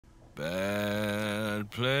Bad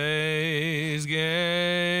plays games.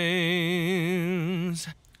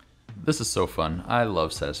 This is so fun. I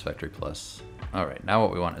love Satisfactory Plus. All right, now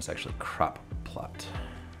what we want is actually crop plot.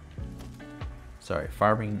 Sorry,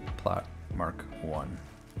 farming plot Mark 1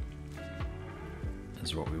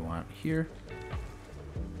 is what we want here.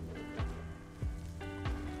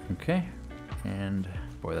 Okay, and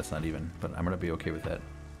boy, that's not even, but I'm gonna be okay with that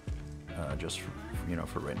just for, you know,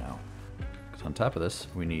 for right now. Because on top of this,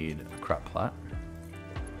 we need a crop plot.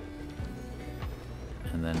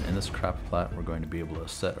 And then in this crop plot, we're going to be able to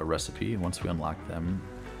set a recipe once we unlock them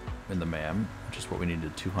in the MAM, which is what we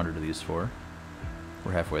needed 200 of these for.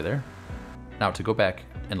 We're halfway there. Now to go back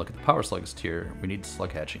and look at the power slugs tier, we need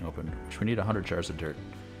slug hatching open, which we need 100 jars of dirt.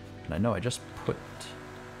 And I know I just put,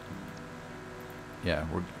 yeah,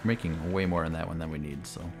 we're making way more in that one than we need,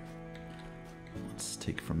 so. Let's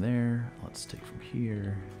take from there, let's take from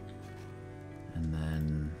here, and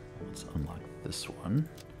then let's unlock this one.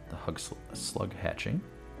 The slug hatching.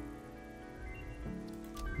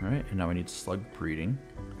 Alright, and now we need slug breeding.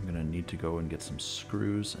 I'm gonna need to go and get some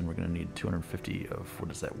screws, and we're gonna need 250 of, what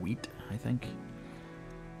is that, wheat, I think?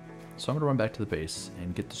 So I'm gonna run back to the base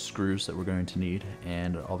and get the screws that we're going to need,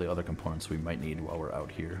 and all the other components we might need while we're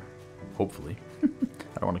out here. Hopefully. I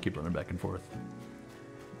don't want to keep running back and forth.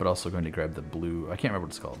 But also going to grab the blue, I can't remember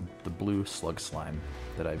what it's called, the blue slug slime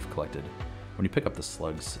that I've collected. When you pick up the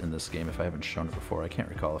slugs in this game, if I haven't shown it before, I can't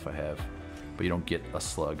recall if I have, but you don't get a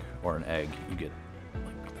slug or an egg, you get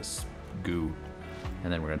like this goo,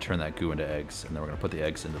 and then we're going to turn that goo into eggs, and then we're going to put the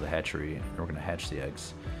eggs into the hatchery, and we're going to hatch the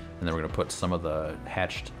eggs, and then we're going to put some of the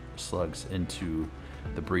hatched slugs into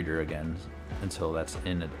the breeder again until that's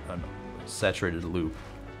in a saturated loop,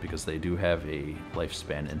 because they do have a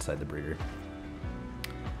lifespan inside the breeder.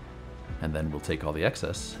 And then we'll take all the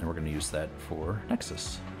excess, and we're going to use that for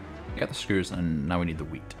Nexus. Got the screws, and now we need the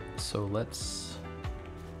wheat. So let's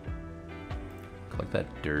collect that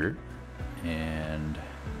dirt and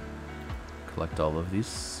collect all of these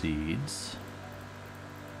seeds.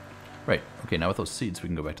 Right, okay, now with those seeds we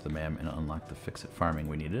can go back to the MAM and unlock the Ficsit Farming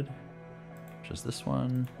we needed, which is this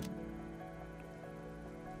one.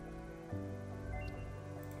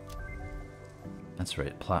 That's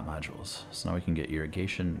right, plot modules. So now we can get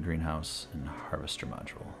irrigation, greenhouse, and harvester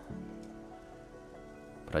module.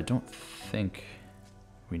 But I don't think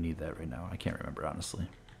we need that right now. I can't remember, honestly.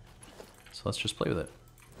 So let's just play with it.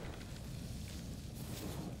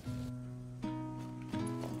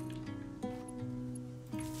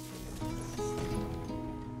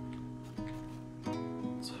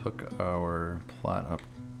 Let's hook our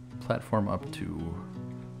platform up to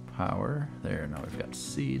power. There, now we've got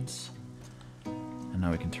seeds. And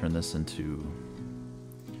now we can turn this into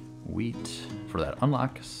wheat for that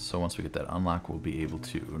unlock. So once we get that unlock, we'll be able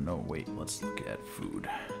to, no wait, let's look at food,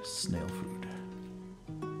 snail food.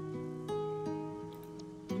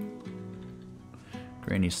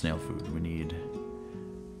 Grainy snail food, we need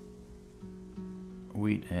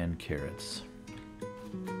wheat and carrots.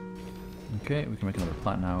 Okay, we can make another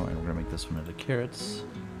plot now, and we're gonna make this one into carrots.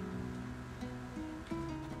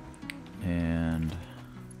 And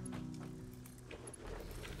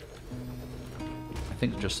I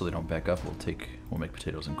think just so they don't back up, we'll make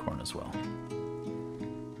potatoes and corn as well.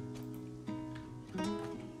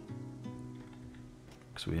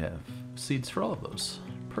 Because we have seeds for all of those.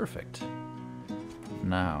 Perfect.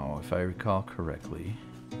 Now, if I recall correctly,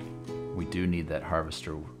 we do need that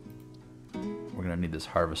harvester. We're gonna need this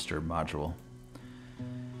harvester module.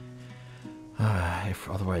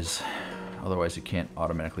 Otherwise you can't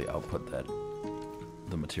automatically output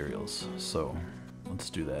the materials. So let's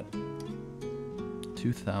do that.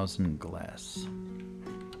 2,000 glass.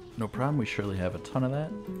 No problem, we surely have a ton of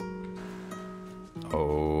that.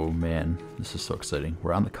 Oh man, this is so exciting.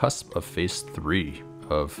 We're on the cusp of phase 3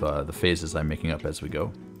 of the phases I'm making up as we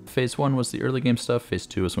go. Phase 1 was the early game stuff, phase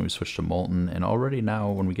 2 is when we switched to Molten, and already now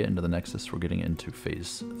when we get into the Nexus, we're getting into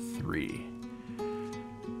phase 3.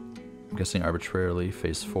 I'm guessing arbitrarily,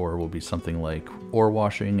 phase 4 will be something like ore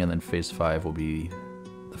washing, and then phase 5 will be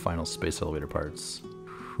the final space elevator parts.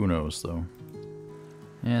 Who knows though.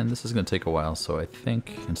 And this is going to take a while, so I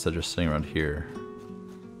think instead of just sitting around here,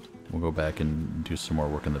 we'll go back and do some more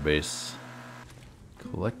work in the base.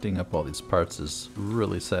 Collecting up all these parts is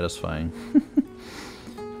really satisfying.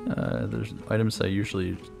 There's items I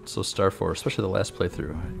usually so starve for, especially the last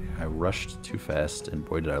playthrough. I rushed too fast, and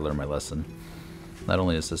boy did I learn my lesson. Not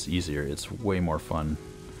only is this easier, it's way more fun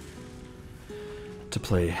to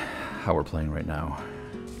play how we're playing right now.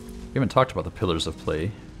 We haven't talked about the pillars of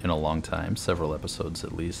play in a long time, several episodes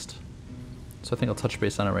at least. So I think I'll touch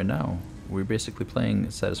base on it right now. We're basically playing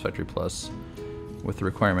Satisfactory Plus with the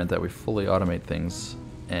requirement that we fully automate things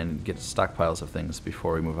and get stockpiles of things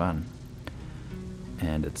before we move on.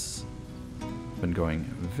 And it's been going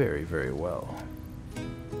very, very well.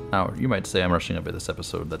 Now, you might say I'm rushing a bit this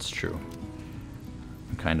episode. That's true.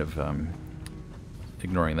 I'm kind of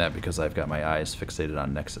ignoring that because I've got my eyes fixated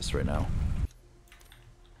on Nexus right now.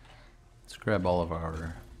 Let's grab all of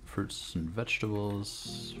our fruits and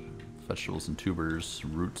vegetables and tubers,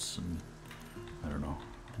 roots, and I don't know.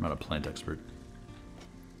 I'm not a plant expert.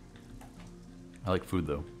 I like food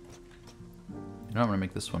though. You know, I'm gonna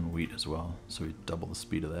make this one wheat as well, so we double the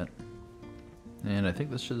speed of that. And I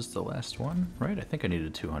think this is the last one, right? I think I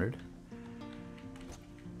needed 200.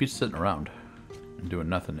 Beats sitting around and doing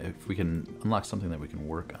nothing. If we can unlock something that we can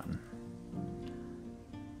work on.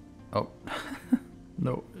 Oh,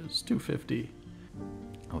 no, it's 250.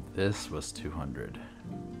 Oh, this was 200.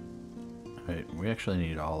 Alright, we actually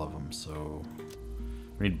need all of them, so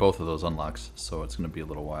we need both of those unlocks, so it's going to be a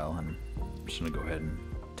little while, and I'm just going to go ahead and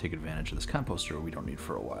take advantage of this composter we don't need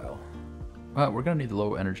for a while. We're going to need the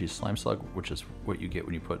low energy slime slug, which is what you get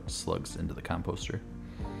when you put slugs into the composter,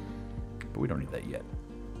 but we don't need that yet.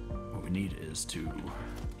 What we need is to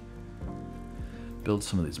build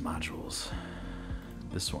some of these modules,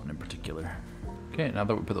 this one in particular. Okay, now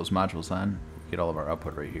that we put those modules on, we get all of our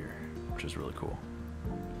output right here, which is really cool.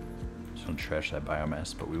 Just going to trash that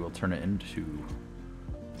biomass, but we will turn it into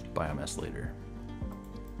biomass later.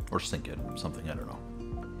 Or sink it, something, I don't know.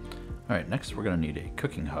 Alright, next we're going to need a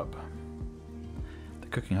cooking hub. The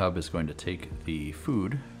cooking hub is going to take the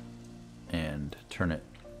food and turn it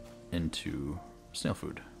into snail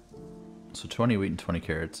food. So 20 wheat and 20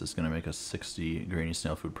 carrots is going to make us 60 grainy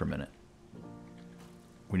snail food per minute.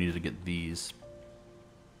 We need to get these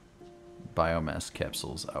biomass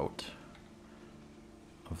capsules out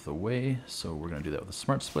of the way, so we're going to do that with a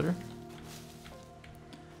smart splitter.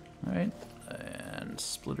 Alright, and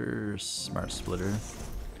splitter, smart splitter.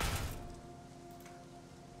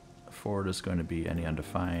 Forward is going to be any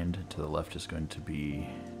undefined, to the left is going to be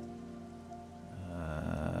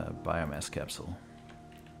biomass capsule.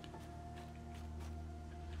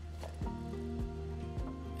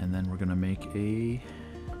 And then we're going to make a...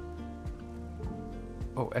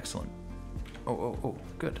 Oh, excellent. Oh,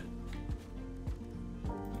 good.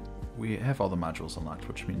 We have all the modules unlocked,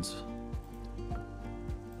 which means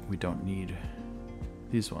we don't need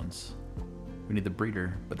these ones. We need the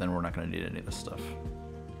breeder, but then we're not going to need any of this stuff.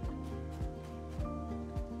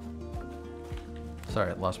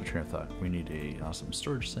 Sorry, I lost my train of thought. We need a awesome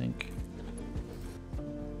storage sink.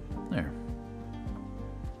 There.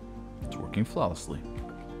 It's working flawlessly.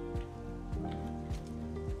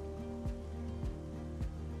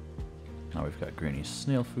 Now we've got grainy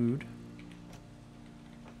snail food,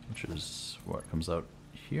 which is what comes out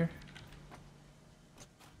here.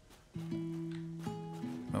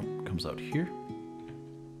 Nope, comes out here.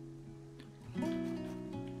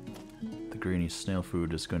 The grainy snail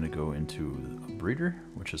food is going to go into a breeder,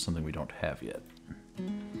 which is something we don't have yet.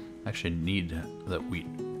 I actually need that wheat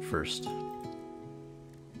first.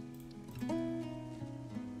 I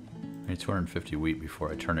need 250 wheat before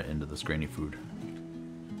I turn it into this grainy food.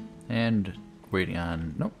 And waiting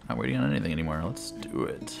on... Nope, not waiting on anything anymore. Let's do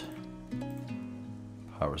it.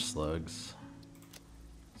 Power slugs.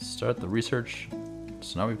 Start the research.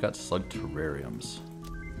 So now we've got slug terrariums.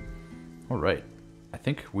 Alright. I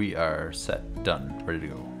think we are set. Done. Ready to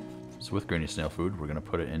go. So with grainy snail food, we're going to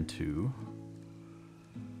put it into...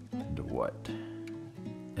 Into what?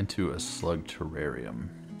 Into a slug terrarium.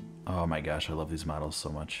 Oh my gosh, I love these models so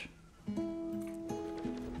much.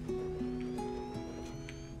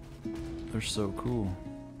 They're so cool.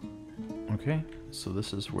 Okay, so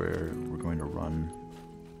this is where we're going to run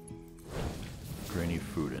grainy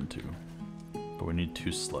food into. But we need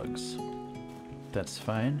 2 slugs. That's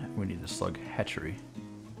fine. We need a slug hatchery.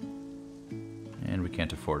 And we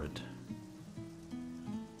can't afford it.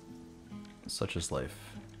 Such is life.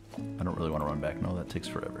 I don't really want to run back. No, that takes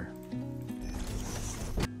forever.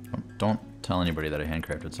 Don't tell anybody that I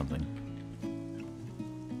handcrafted something.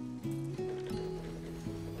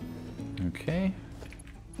 Okay.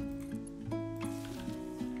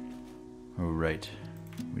 Oh, right.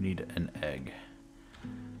 We need an egg.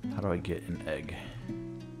 How do I get an egg?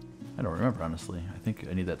 I don't remember, honestly. I think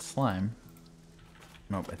I need that slime.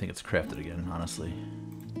 Nope, I think it's crafted again, honestly.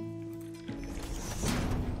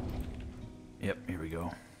 Yep, here we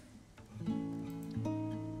go.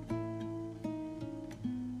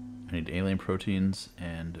 I need alien proteins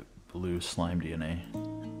and blue slime DNA.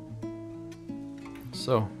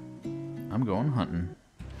 So, I'm going hunting.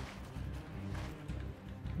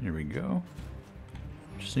 Here we go.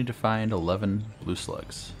 Just need to find 11 blue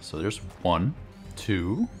slugs. So there's 1,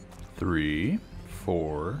 2, 3,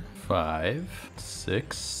 4, 5,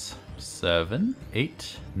 6, 7,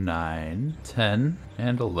 8, 9, 10,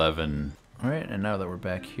 and 11. Alright, and now that we're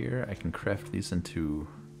back here, I can craft these into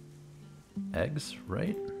eggs,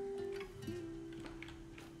 right?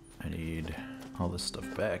 I need all this stuff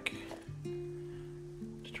back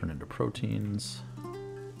to turn into proteins.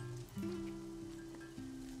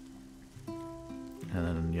 And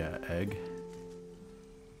then, yeah, egg.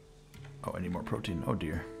 Oh, I need more protein. Oh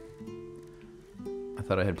dear. I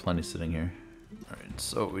thought I had plenty sitting here. Alright,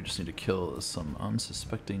 so we just need to kill some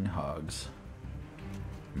unsuspecting hogs.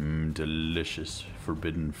 Delicious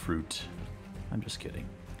forbidden fruit. I'm just kidding.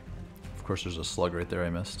 Of course there's a slug right there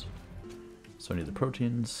I missed. So I need the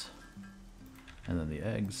proteins. And then the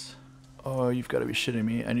eggs. Oh, you've got to be shitting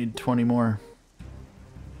me. I need 20 more.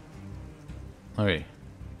 Okay.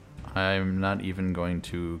 I'm not even going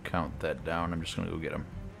to count that down. I'm just going to go get them.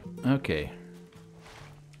 Okay.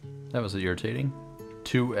 That was irritating.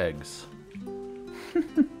 2 eggs.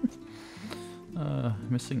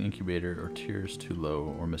 Missing incubator or tiers too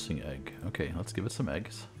low or missing egg. Okay, let's give it some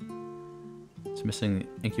eggs. It's missing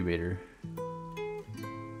incubator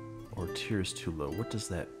or tiers too low. What does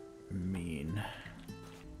that mean?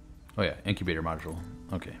 Oh yeah, incubator module.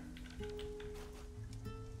 Okay.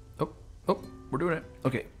 Oh, we're doing it.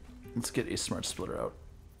 Okay, let's get a smart splitter out.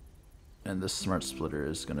 And this smart splitter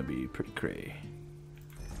is gonna be pretty cray.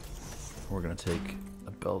 We're gonna take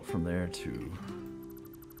a belt from there to...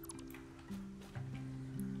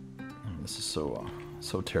 Oh, this is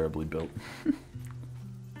so terribly built.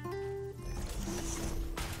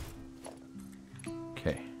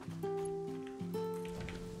 Okay.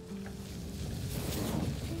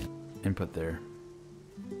 Input there.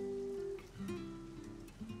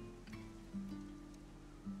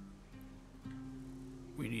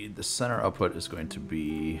 We need the center output is going to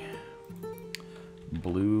be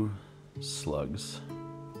blue slugs.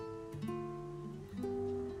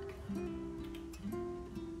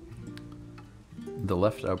 The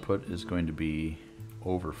left output is going to be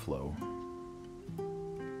overflow.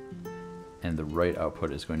 And the right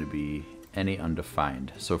output is going to be any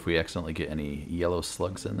undefined. So if we accidentally get any yellow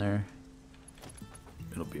slugs in there,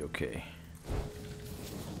 it'll be okay.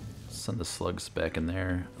 Send the slugs back in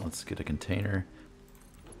there. Let's get a container.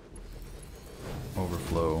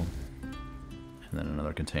 Overflow. And then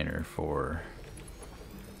another container for...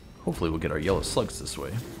 Hopefully we'll get our yellow slugs this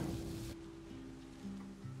way.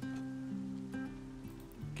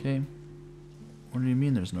 Okay. What do you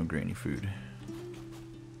mean there's no grainy food?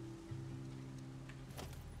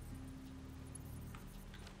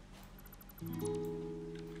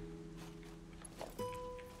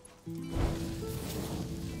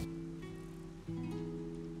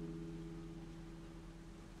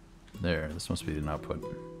 There, this must be an output.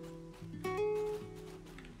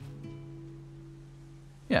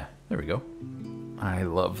 Yeah, there we go. I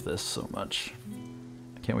love this so much.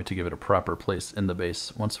 I can't wait to give it a proper place in the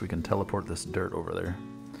base once we can teleport this dirt over there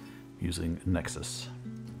using Nexus.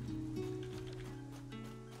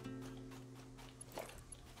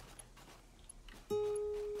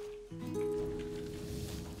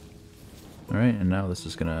 Alright, and now this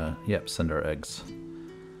is gonna, send our eggs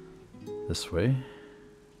this way.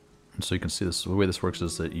 And so you can see this, the way this works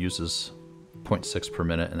is it uses 0.6 per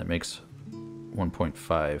minute and it makes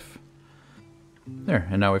 1.5. There,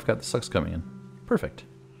 and now we've got the slugs coming in. Perfect.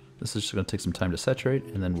 This is just going to take some time to saturate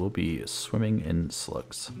and then we'll be swimming in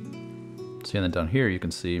slugs. See, and then down here you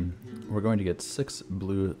can see we're going to get 6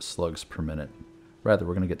 blue slugs per minute. Rather,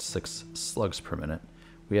 we're going to get 6 slugs per minute.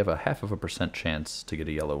 We have a 0.5% chance to get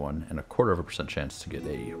a yellow one and a 1/4% chance to get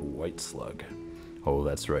a white slug. Oh,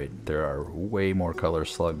 that's right. There are way more color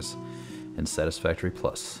slugs in Satisfactory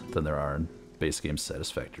Plus than there are in base game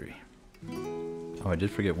Satisfactory. Oh, I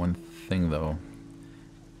did forget one thing though,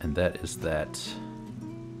 and that is that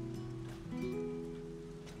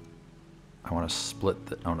I want to split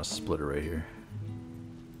it right here,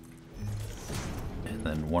 and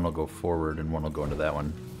then one will go forward and one will go into that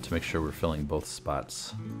one to make sure we're filling both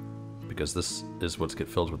spots, because this is what's get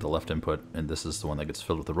filled with the left input, and this is the one that gets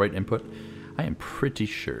filled with the right input. I am pretty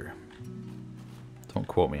sure. Don't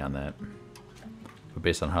quote me on that. But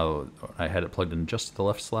based on how I had it plugged in just the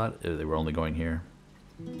left slot, they were only going here.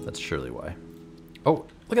 That's surely why. Oh,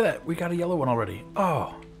 look at that. We got a yellow one already.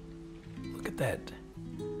 Oh, look at that.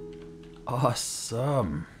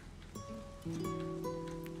 Awesome.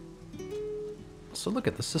 So look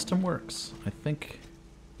at the system works. I think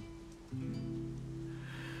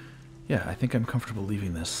I'm comfortable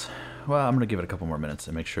leaving this. Well, I'm going to give it a couple more minutes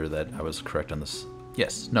and make sure that I was correct on this.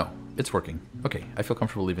 Yes, no, it's working. Okay, I feel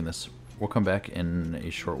comfortable leaving this. We'll come back in a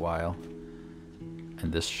short while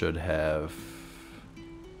And this should have,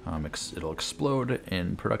 it'll explode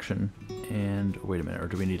in production. And wait a minute, or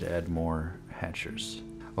do we need to add more hatchers?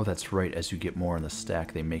 Oh, that's right, as you get more in the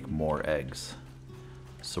stack, they make more eggs.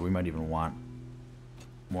 So we might even want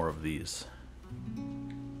more of these.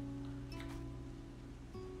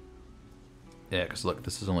 Yeah, because look,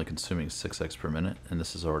 this is only consuming 6 eggs per minute, and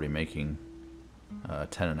this is already making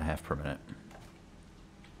 10.5 per minute.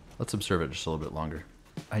 Let's observe it just a little bit longer.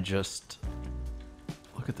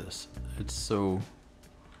 Look at this. It's so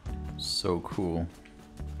cool.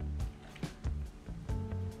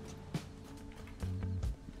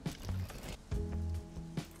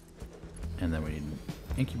 And then we need an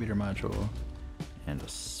incubator module and a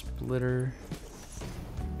splitter.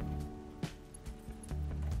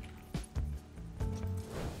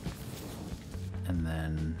 And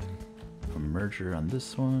then a merger on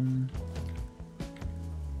this one.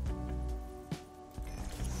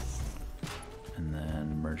 And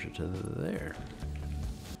then merge it to there.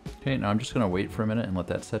 Okay, now I'm just gonna wait for a minute and let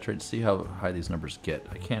that saturate to see how high these numbers get.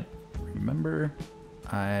 I can't remember.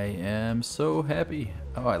 I am so happy.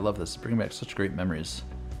 Oh, I love this. It's bringing back such great memories.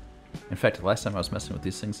 In fact, the last time I was messing with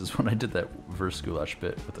these things is when I did that verse goulash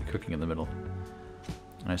bit with the cooking in the middle.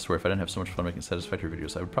 And I swear, if I didn't have so much fun making Satisfactory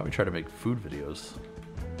videos, I would probably try to make food videos.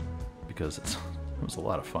 Because it was a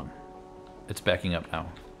lot of fun. It's backing up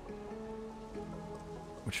now.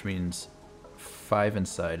 Which means 5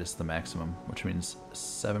 inside is the maximum, which means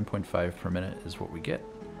 7.5 per minute is what we get.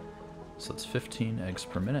 So it's 15 eggs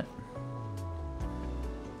per minute.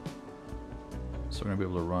 So we're gonna be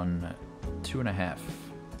able to run 2.5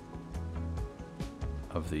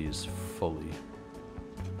 of these fully.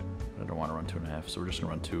 I don't want to run 2.5, so we're just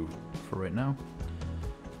gonna run 2 for right now.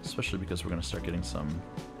 Especially because we're gonna start getting some,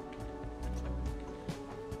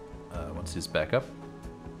 once these back up,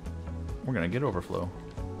 we're gonna get overflow.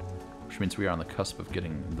 Which means we are on the cusp of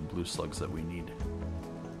getting the blue slugs that we need.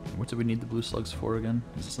 And what do we need the blue slugs for again?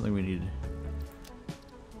 Is this something we need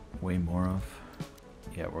way more of?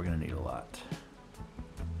 Yeah, we're gonna need a lot.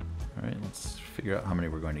 Alright, let's figure out how many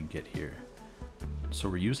we're going to get here. So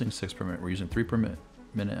we're using 6 per minute. We're using 3 per minute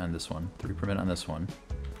on this one, 3 per minute on this one.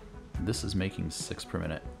 This is making 6 per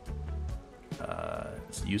minute.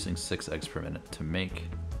 It's using 6 eggs per minute to make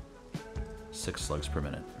 6 slugs per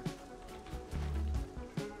minute.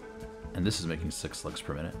 And this is making 6 slugs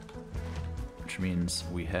per minute. Which means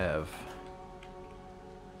we're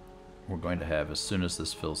going to have, as soon as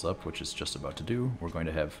this fills up, which it's just about to do, we're going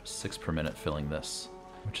to have 6 per minute filling this.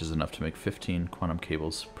 Which is enough to make 15 quantum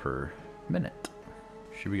cables per minute.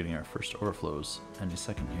 Should be getting our first overflows any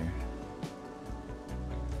second here.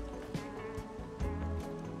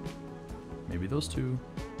 Maybe those 2.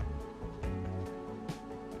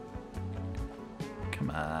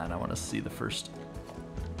 Come on, I want to see the first.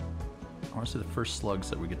 I want to see the first slugs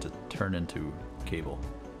that we get to turn into cable.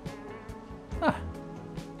 Ah,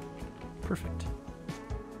 perfect.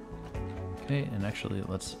 Okay, and actually,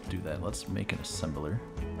 let's do that. Let's make an assembler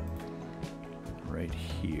right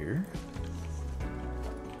here.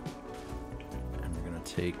 And we're gonna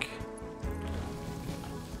take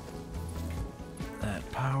that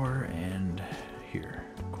power and here,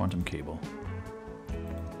 quantum cable.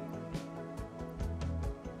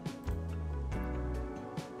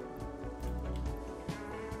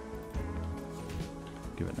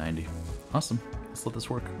 Give it 90. Awesome. Let's let this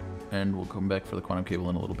work. And we'll come back for the quantum cable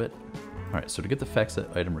in a little bit. Alright, so to get the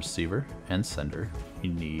Ficsit item receiver and sender,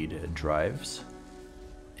 you need drives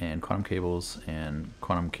and quantum cables and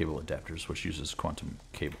quantum cable adapters, which uses quantum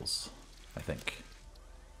cables, I think.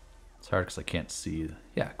 It's hard because I can't see.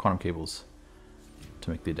 Yeah, quantum cables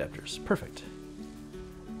to make the adapters. Perfect.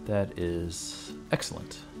 That is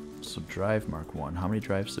excellent. So drive mark 1. How many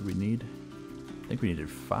drives did we need? I think we needed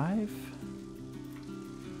 5.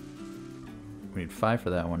 We need 5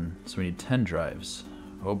 for that one, so we need 10 drives.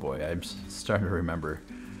 Oh boy, I'm starting to remember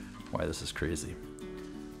why this is crazy.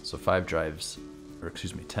 So 5 drives, or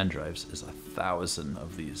excuse me, 10 drives is 1,000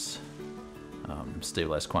 of these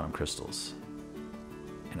stabilized quantum crystals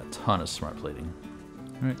and a ton of smart plating.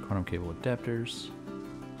 All right, quantum cable adapters.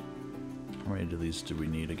 How many of these do we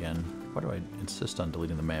need again? Why do I insist on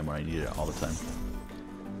deleting the MAM when I need it all the time?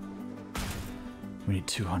 We need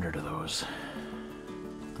 200 of those.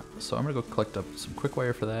 So I'm gonna go collect up some quick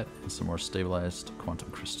wire for that and some more stabilized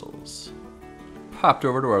quantum crystals. Popped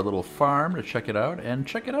over to our little farm to check it out, and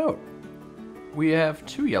check it out. We have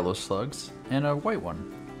 2 yellow slugs and a white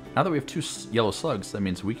one. Now that we have 2 yellow slugs, that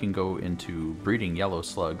means we can go into breeding yellow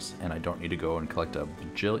slugs, and I don't need to go and collect a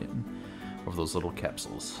bajillion of those little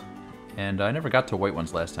capsules. And I never got to white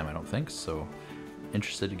ones last time, I don't think, so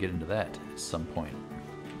interested to get into that at some point.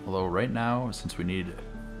 Although right now, since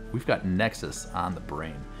we've got Nexus on the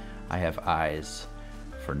brain. I have eyes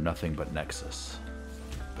for nothing but Nexus.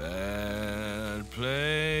 Bad